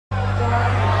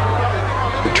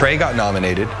Trey got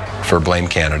nominated for Blame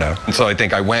Canada. And so I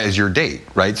think I went as your date,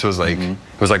 right? So it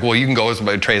was like, well, you can go as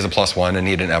Trey as a +1, and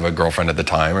he didn't have a girlfriend at the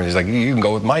time. And he's like, you can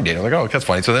go with my date. I'm like, oh, that's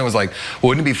funny. So then it was like, well,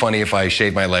 wouldn't it be funny if I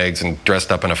shaved my legs and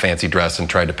dressed up in a fancy dress and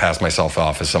tried to pass myself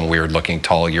off as some weird-looking,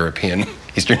 tall European,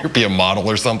 Eastern European model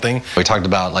or something? We talked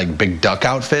about like big duck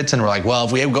outfits, and we're like, well,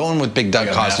 if we go in with big duck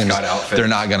costumes, they're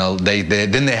not gonna.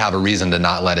 Then they have a reason to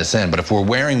not let us in. But if we're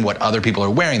wearing what other people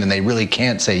are wearing, then they really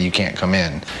can't say you can't come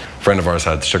in. A friend of ours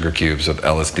had sugar cubes with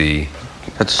LSD.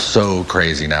 That's so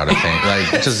crazy now to think.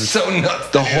 Like, just so nuts.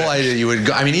 The whole idea you would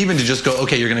go, I mean, even to just go,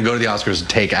 okay, you're going to go to the Oscars,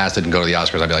 take acid and go to the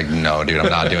Oscars. I'd be like, no, dude, I'm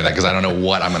not doing that because I don't know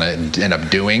what I'm going to end up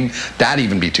doing. That'd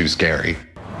even be too scary.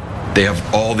 They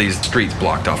have all these streets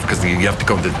blocked off because you have to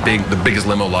go to the biggest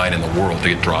limo line in the world to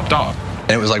get dropped off.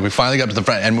 And it was like we finally got to the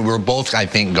front, and we were both, I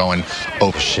think, going,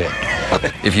 oh, shit.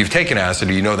 If you've taken acid,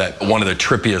 you know that one of the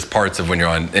trippiest parts of when you're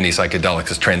on any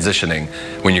psychedelics is transitioning,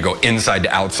 when you go inside to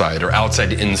outside or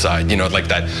outside to inside, you know, like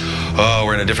that, oh,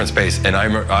 we're in a different space. And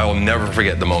I will never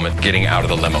forget the moment getting out of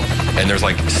the limo. And there's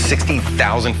like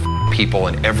 60,000 people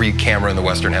and every camera in the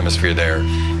Western Hemisphere there.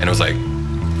 And it was like,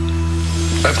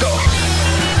 let's go.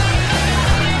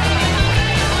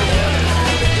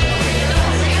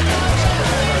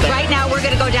 We're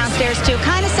going to go downstairs to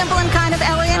kind of simple and kind of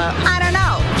elegant. I don't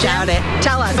know. Doubt it.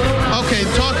 Tell us. Okay,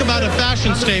 talk about a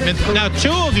fashion statement. Now,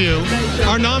 two of you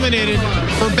are nominated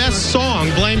for Best Song,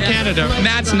 Blame Canada.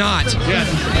 Matt's not. Yeah,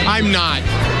 I'm not.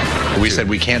 We said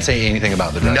we can't say anything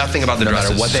about the dresses. Nothing about the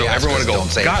dresses. No matter what they ask everyone us, would go, don't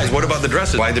say guys, anything. what about the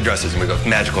dresses? Why the dresses? And we go,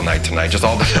 magical night tonight. Just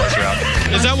all the stars are out.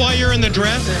 Is that why you're in the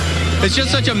dress? It's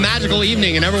just such a magical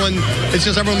evening, and everyone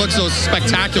looks so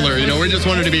spectacular. You know, we just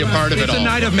wanted to be a part of it all. It's a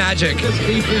night of magic.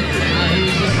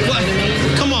 What?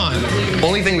 Come on.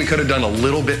 Only thing we could have done a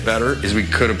little bit better is we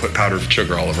could have put powdered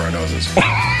sugar all over our noses.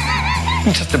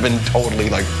 Just have been totally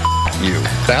like, you.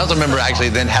 I also remember actually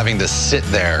then having to sit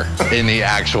there in the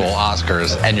actual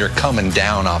Oscars, and you're coming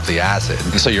down off the acid.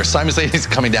 So you're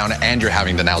simultaneously coming down, and you're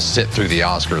having to now sit through the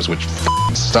Oscars, which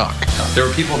suck. There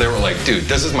were people that were like, dude,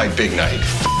 this is my big night.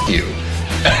 You.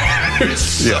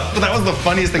 Yeah. But that was the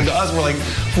funniest thing to us. We're like,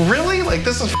 really? Like,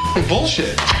 this is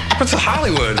bullshit. It's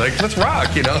Hollywood. Like, let's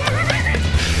rock, you know?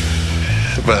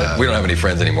 But we don't have any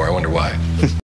friends anymore. I wonder why.